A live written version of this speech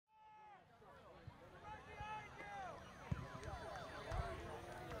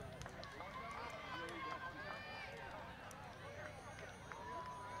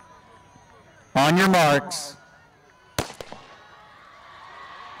On your marks.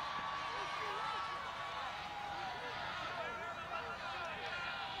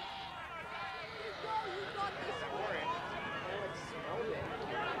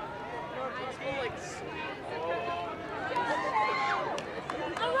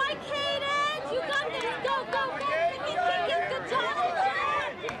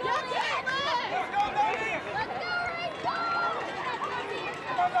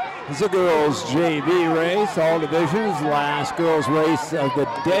 It's a girls JV race, all divisions, last girls race of the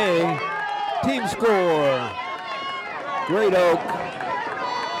day. Team score, Great Oak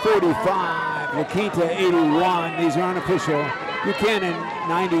 45, La Quinta 81, these are unofficial. Buchanan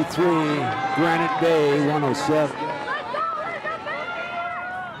 93, Granite Bay 107.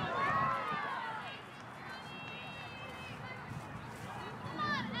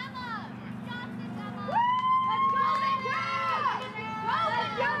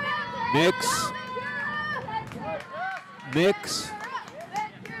 Mix.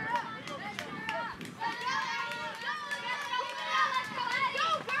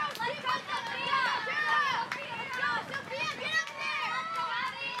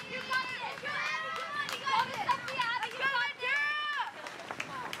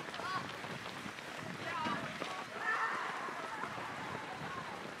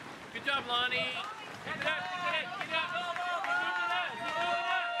 Good job, Lonnie.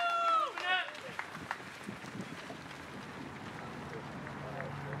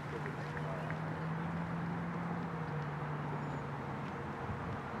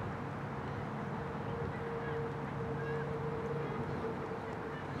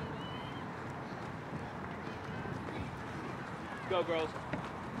 Go, girls.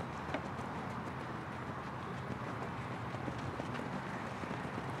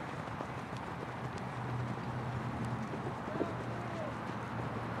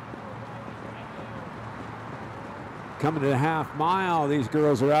 Coming to the half mile, these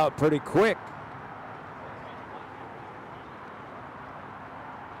girls are out pretty quick.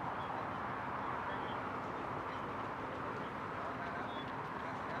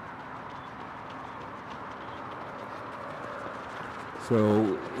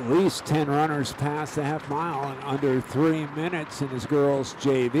 So at least 10 runners past the half mile in under 3 minutes in this girls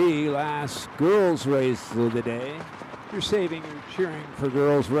JV, last girls race of the day. If you're saving your cheering for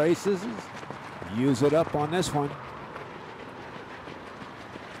girls races, use it up on this one.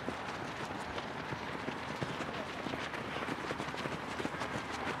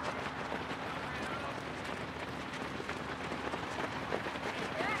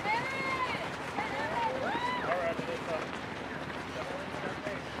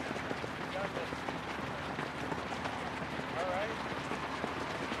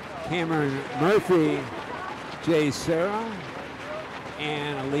 Cameron Murphy, JSerra,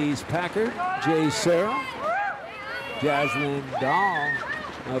 Annalise Packard, JSerra, Jaslyn Dahl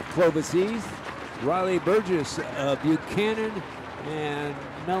of Clovis East, Riley Burgess of Buchanan, and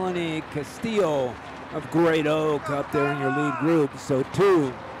Meilani Castillo of Great Oak up there in your lead group. So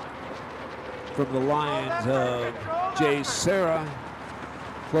 2 from the Lions of JSerra,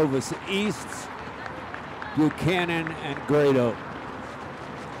 Clovis East, Buchanan, and Great Oak.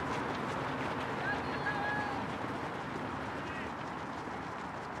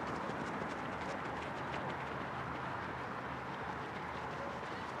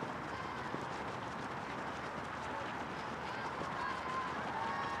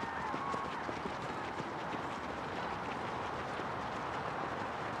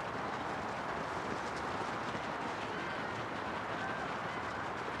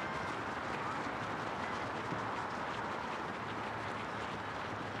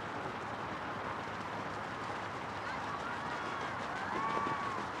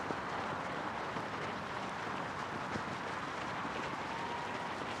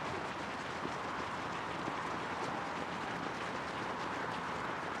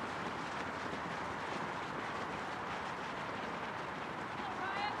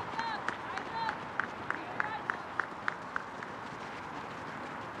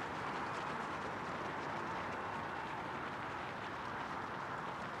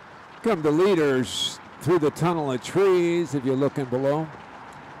 Come the leaders through the tunnel of trees if you're looking below.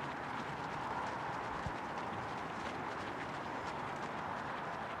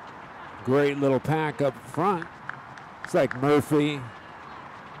 Great little pack up front. It's like Murphy.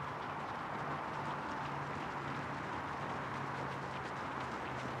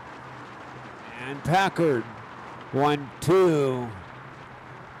 And Packard, 1-2,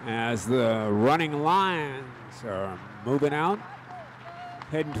 as the running Lions are moving out,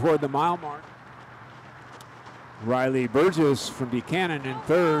 heading toward the mile mark. Riley Burgess from Buchanan in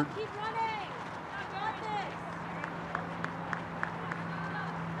third.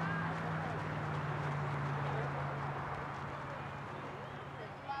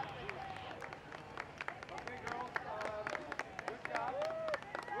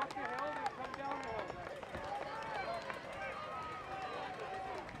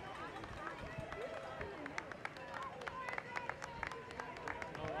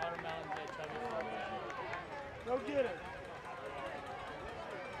 get it.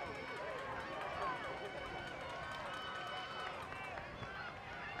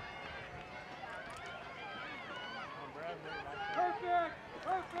 Perfect!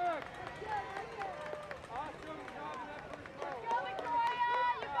 Perfect! Awesome job in that first goal. Go, Victoria!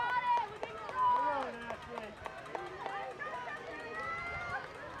 You got it! Within the Come row! on, Ashley.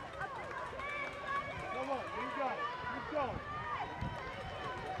 Come on, you got it. Keep going.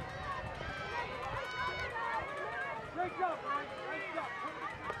 Great job, Frank. Nice job.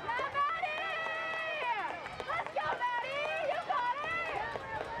 Yeah, Maddie! Let's go, Maddie! You got it!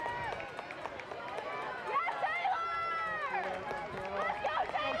 Yeah, Taylor! Let's go,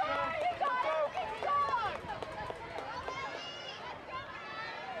 Taylor! You got it! Keep strong!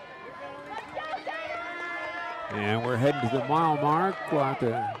 Let's go, Taylor! And we're heading to the mile mark. We'll have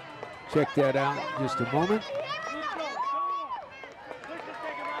to check that out in just a moment. Keep going. Come on. Push the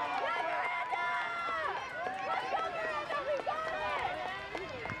second round.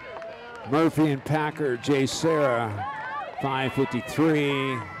 Murphy and Packer, JSerra,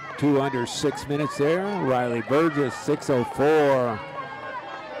 5:53, 2 under 6 minutes there. Riley Burgess, 6:04.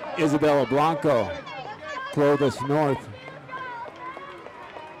 Isabella Blanco, Clovis North.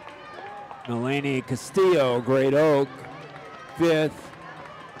 Meilani Castillo, Great Oak, 5th.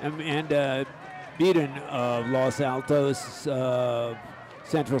 Amanda Beedon of Los Altos,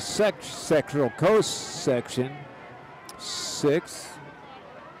 Central Coast section, 6th.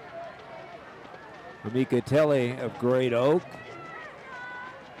 Amika Teli of Great Oak.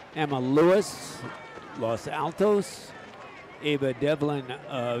 Emma Lewis, Los Altos. Ava Devlin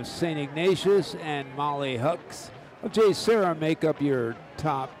of St. Ignatius, and Molly Hucks of JSerra make up your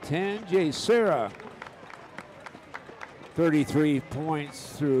top 10. JSerra, 33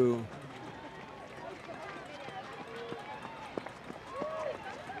 points through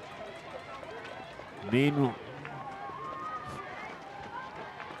meanwhile.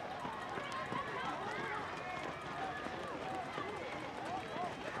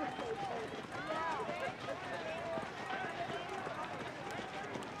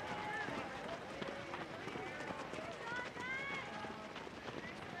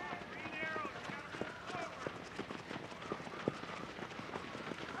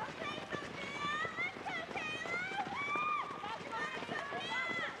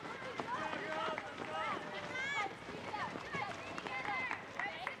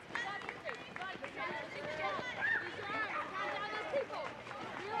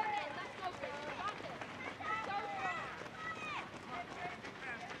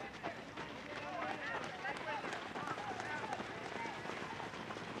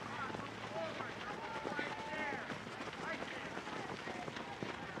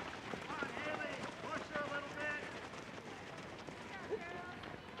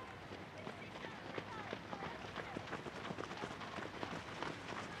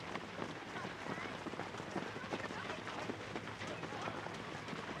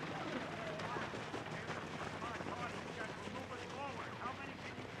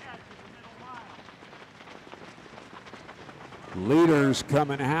 Leaders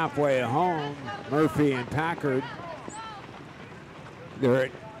coming halfway home, Murphy and Packard. They're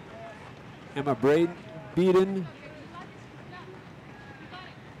at Emma Beedon,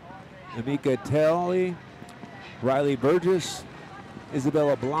 Amika Teli, Riley Burgess,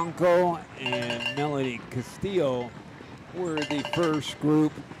 Isabella Blanco, and Melody Castillo were the first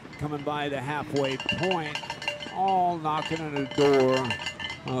group coming by the halfway point, all knocking on the door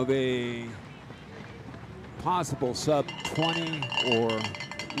of a possible sub 20 or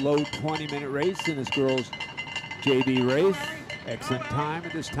low 20-minute race in this girls JV race. Excellent time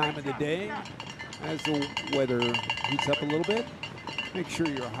at this time of the day as the weather heats up a little bit. Make sure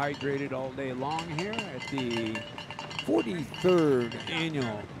you're hydrated all day long here at the 43rd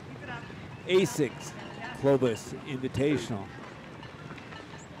annual ASICS Clovis Invitational.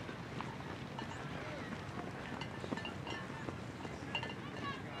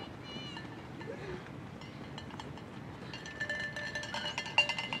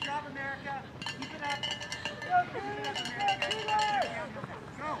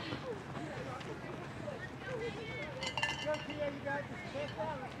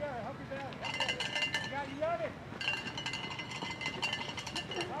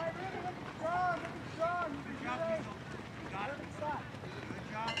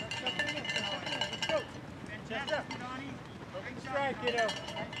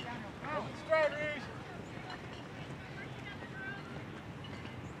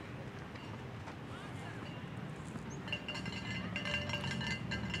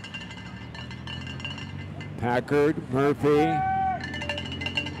 Packard, Murphy,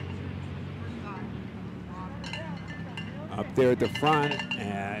 there at the front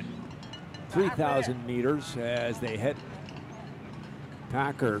at 3,000 meters as they head.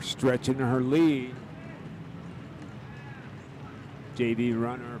 Packer stretching her lead. JV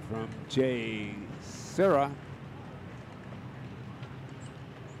runner from JSerra.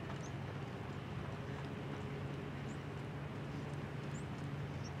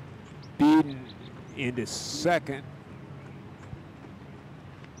 Beedon into second.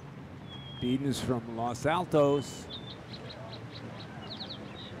 Beedon's from Los Altos.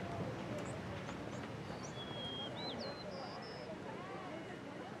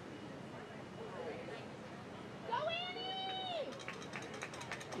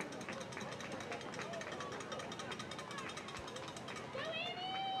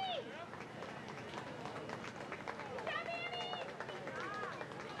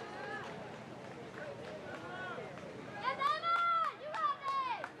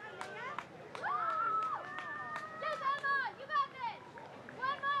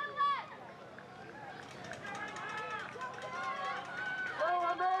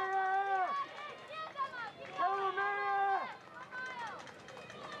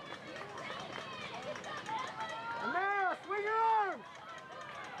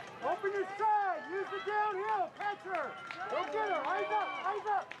 Open your side. Use the downhill. Catch her. Go get her. Eyes up. Eyes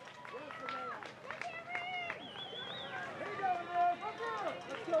up.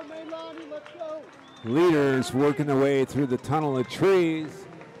 Let's go, Meilani. Let's go. Leaders working their way through the tunnel of trees.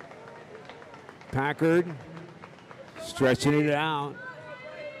 Packard stretching it out.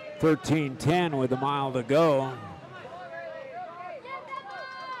 13:10 with a mile to go.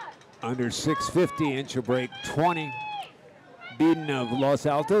 Under 6:50, inch will break 20. Beedon of Los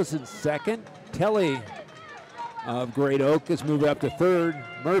Altos in second. Teli of Great Oak has moved up to third.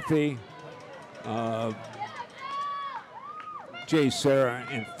 Murphy of JSerra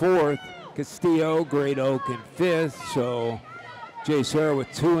in fourth. Castillo, Great Oak in fifth. So JSerra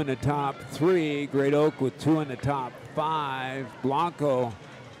with 2 in the top 3. Great Oak with 2 in the top 5. Blanco,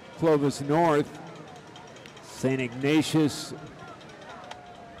 Clovis North. St. Ignatius,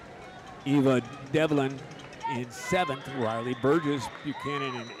 Eva Devlin in 7th, Riley Burgess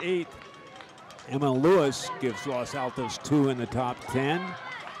Buchanan in 8th. Emma Lewis gives Los Altos 2 in the top 10.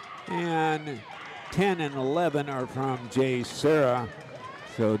 And 10 and 11 are from JSerra.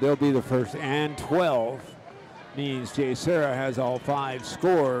 So they'll be the first, and 12 means JSerra has all 5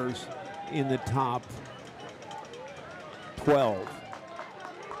 scores in the top 12.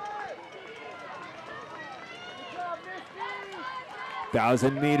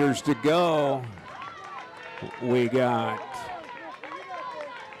 Thousand meters to go. We got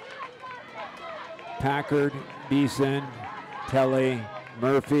Packard, Beeson, Teli,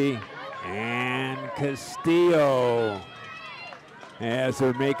 Murphy, and Castillo as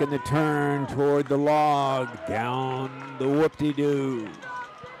they're making the turn toward the log down the whoop-de-doo.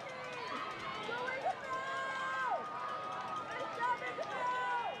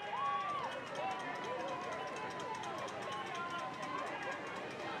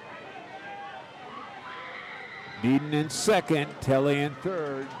 Beedon in second, Teli in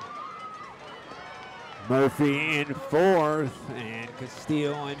third. Murphy in fourth, and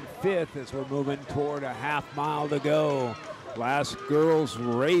Castillo in fifth as we're moving toward a half mile to go. Last girls'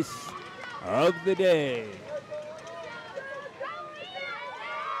 race of the day.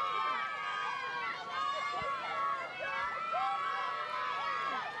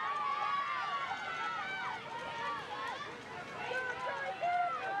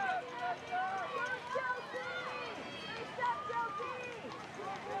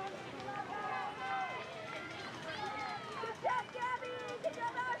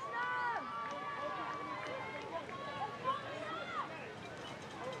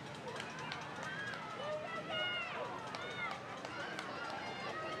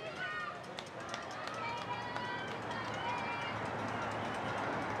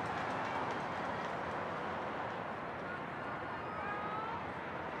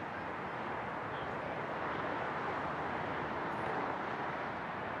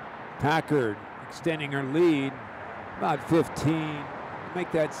 Packard extending her lead about 15,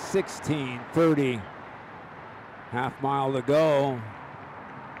 make that 16:30. Half mile to go.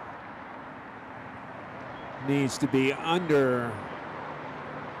 Needs to be under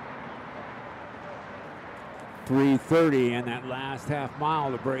 3:30 in that last half mile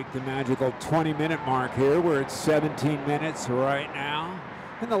to break the magical 20-minute mark here. We're at 17 minutes right now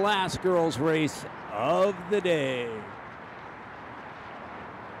in the last girls' race of the day.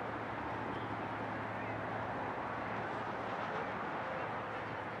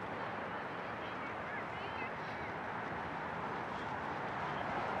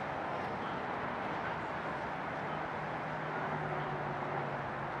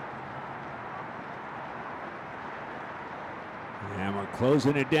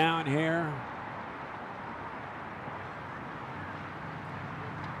 Closing it down here.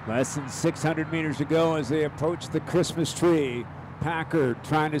 Less than 600 meters to go as they approach the Christmas tree. Packer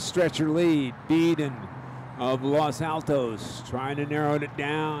trying to stretch her lead. Beedon of Los Altos trying to narrow it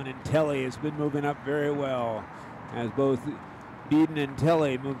down, and Teli has been moving up very well as both Beedon and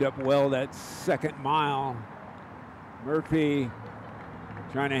Teli moved up well that second mile. Murphy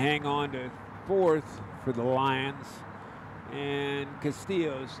trying to hang on to fourth for the Lions, and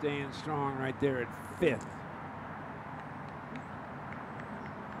Castillo staying strong right there at fifth.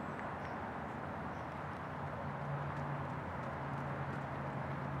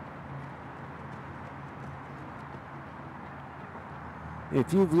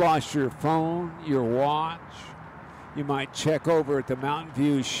 If you've lost your phone, your watch, you might check over at the Mountain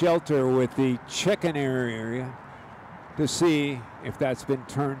View shelter with the check-in area to see if that's been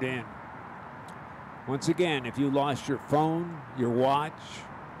turned in. Once again, if you lost your phone, your watch,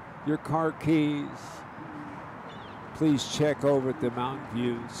 your car keys, please check over at the Mountain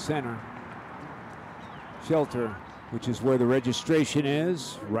View Center shelter, which is where the registration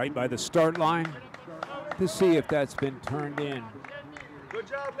is, right by the start line, to see if that's been turned in. Good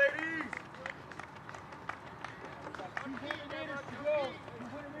job, ladies. 200 meters to go.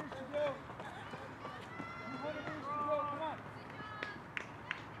 200 meters to go. 200 meters to go. Come on.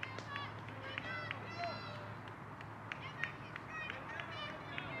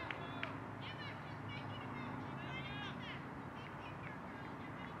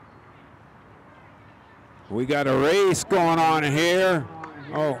 We got a race going on here.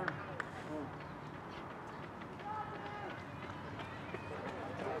 Oh.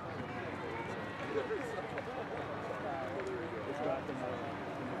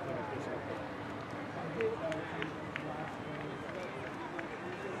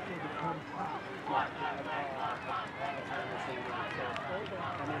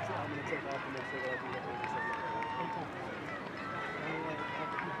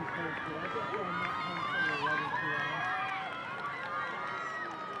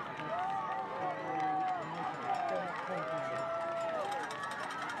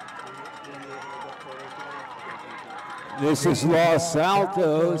 This is Los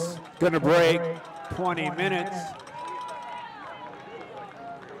Altos, going to break 20 minutes.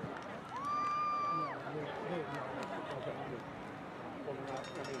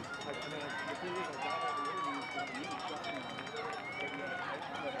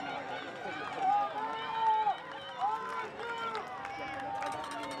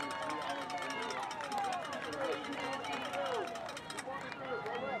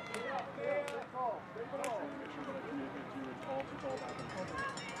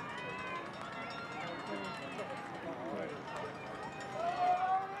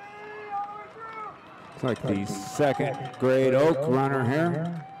 It's like the second grade Oak runner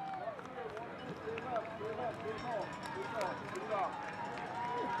here.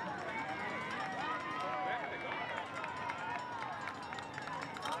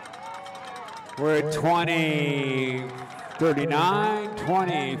 We're at 20:39,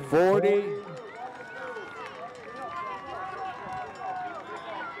 20:40.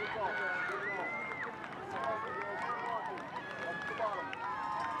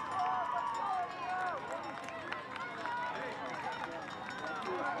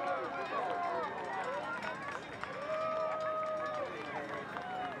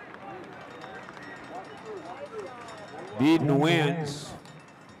 Beedon wins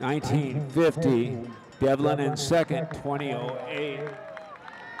 1950. Devlin in second, 20:08.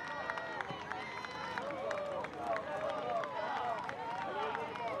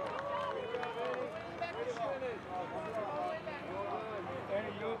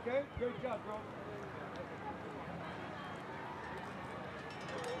 Andy, you okay? Great job, bro.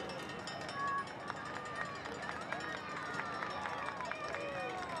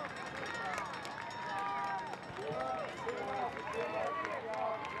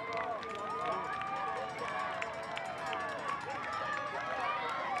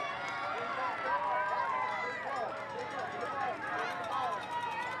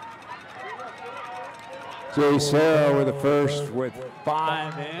 JSerra with the first with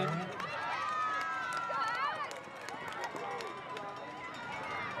 5 in.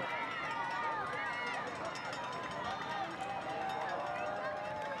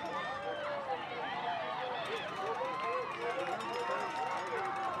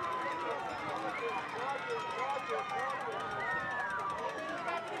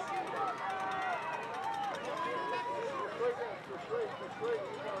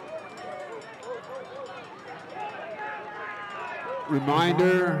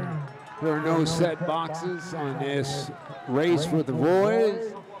 Reminder, there are no set boxes on this race for the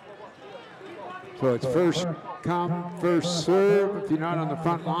boys. So it's first come, first serve. If you're not on the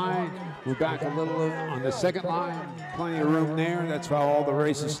front line, we're back a little on the second line. Plenty of room there. That's how all the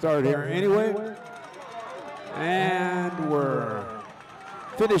races start here anyway. And we're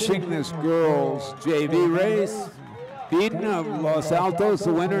finishing this girls JV race. Beedon of Los Altos,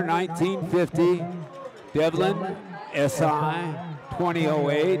 the winner, 1950. Devlin, SI,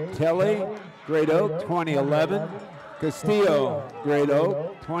 2008. Teli, Great Oak, 2011. Castillo, Great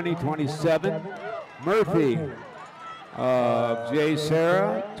Oak, 2027. Murphy of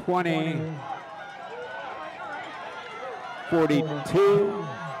JSerra, 2042.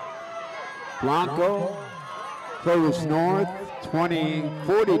 Blanco, Clovis North,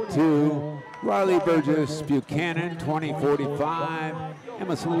 2042. Riley Burgess Buchanan, 2045.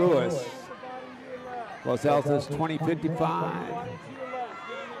 Emerson Lewis, Los Altos, 2055.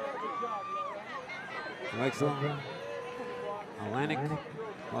 Alexa Atlantic,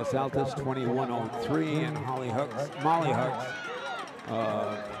 Los Altos, 2103. And Molly Hucks,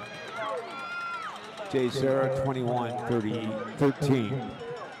 JSerra, 2113.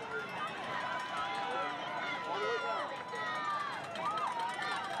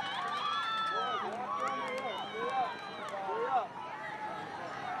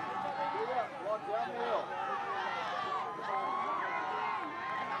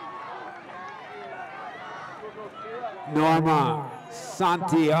 Norma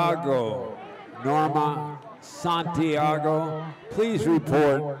Santiago, please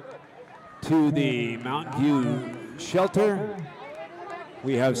report to the Mountain View shelter.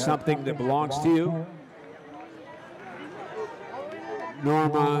 We have something that belongs to you.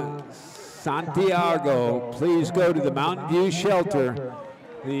 Norma Santiago, please go to the Mountain View shelter,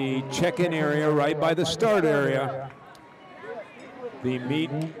 the check-in area right by the start area. The meet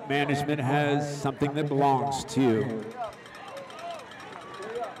management has something that belongs to you.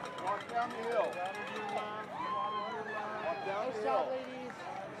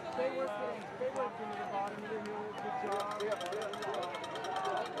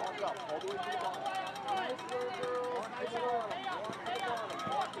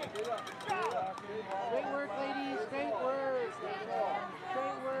 Great work, ladies. Great work. Great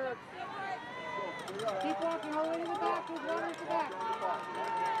work. Keep walking all the way to the back. There's one at the back.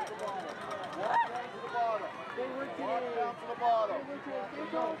 Great work today. Down to the bottom.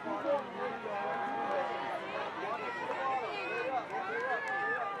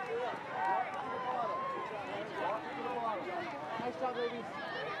 Nice job, ladies.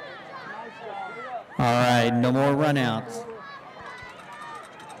 Nice job. All right, no more runouts.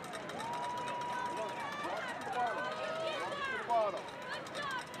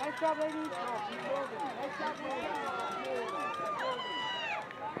 Nice job, ladies. Nice job, ladies.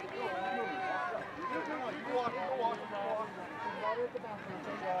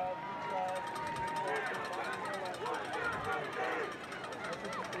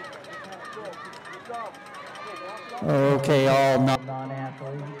 Okay, all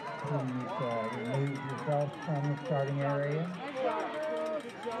non-athletes, please remove yourselves from the starting area.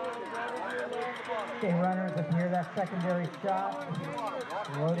 Okay, runners, if you hear that secondary shot,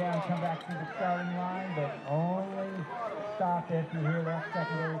 slow down, come back to the starting line, but only stop if you hear that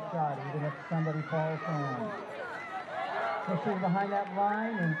secondary shot, even if somebody falls down. Make sure you're behind that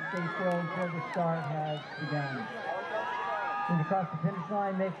line and stay still until the start has begun. When you cross the finish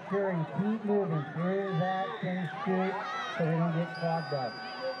line, make sure you keep moving through that finish chute so they don't get clogged up.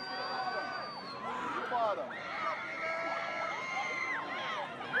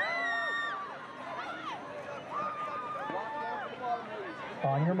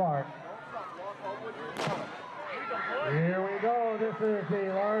 On your mark. Here we go. This is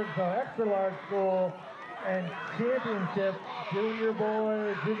the large, extra large school and championship junior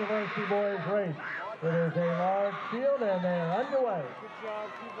varsity boys race. It is a large field and they're underway. Good job.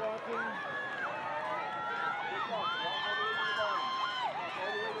 Keep walking.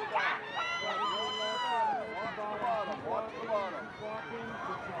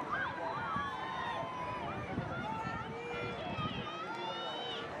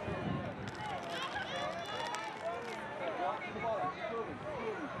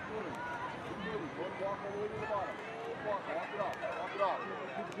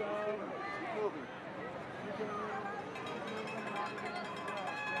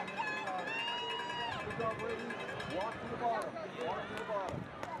 Walk to the bottom. Walk to the bottom.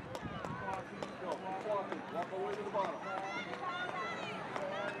 Walk all the way to the bottom.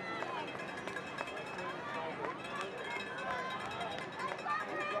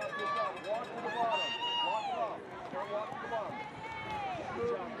 Good job. Walk to the bottom. Walk it off. Start walking to the bottom. Good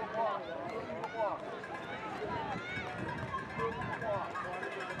job. Walk. Walk.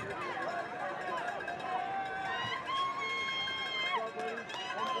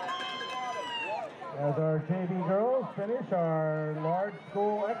 As our JV girls finish, our large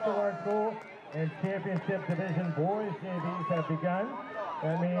school, extra large school, and championship division boys JVs have begun.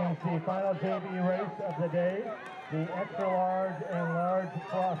 That means the final JV race of the day, the extra large and large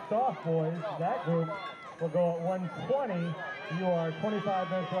cross soft boys, that group will go at 1:20. You are 25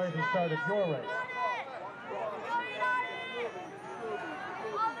 minutes away from the start of your race.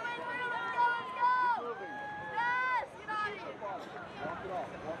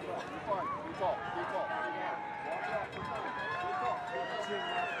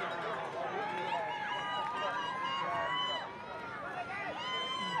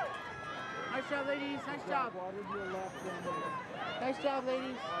 Nice job, ladies. Nice job. Nice job,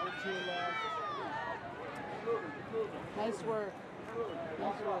 ladies. Nice work.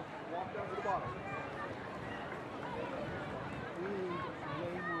 Nice work. Walk down to the bottom.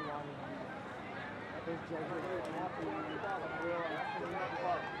 Don't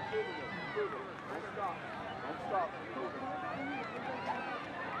stop.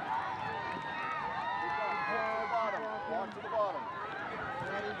 Walk to the bottom.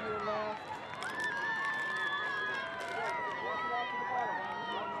 Right into your left.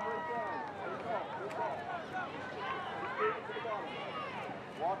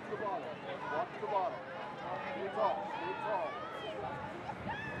 Walk to the bottom. Walk to the bottom. Stay tall. Stay tall.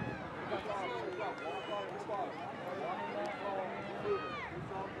 Walk on to the bottom.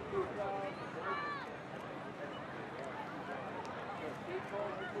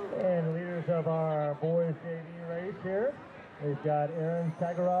 And leaders of our boys JV race here, we've got Aaron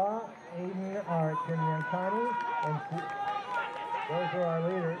Sagara, Aiden Archiniankani, and those are our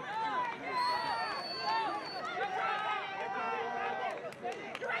leaders.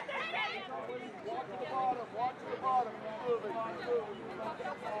 Walk to the bottom. Walk to the bottom. Moving.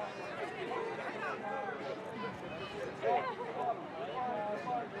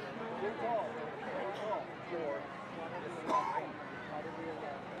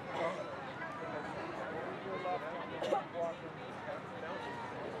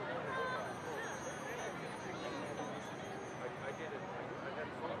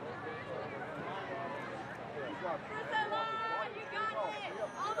 Priscilla, you got it!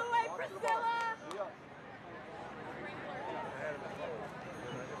 All the way, Priscilla!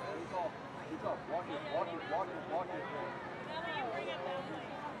 Walk it.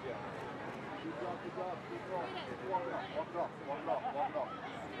 Good job. Walk it off. Good job.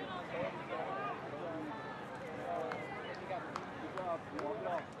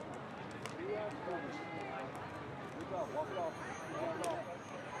 Walk it off. Good job. Walk it off.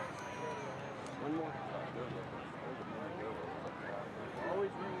 One more.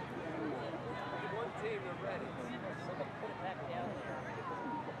 Always room for one team, they're ready. Put it back down there.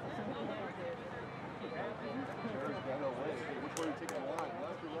 Which way are you taking the line?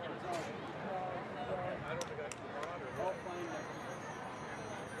 Left or right? I don't think I can run or I'll find that.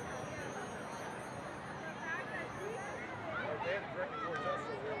 Dan's drinking more test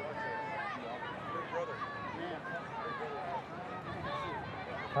over here watching. Big brother.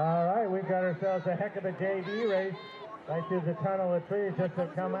 All right, we've got ourselves a heck of a JV race. Right through the tunnel of trees just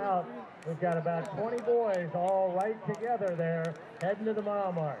have come out. We've got about 20 boys all right together there, heading to the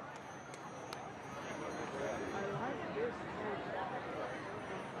mile mark.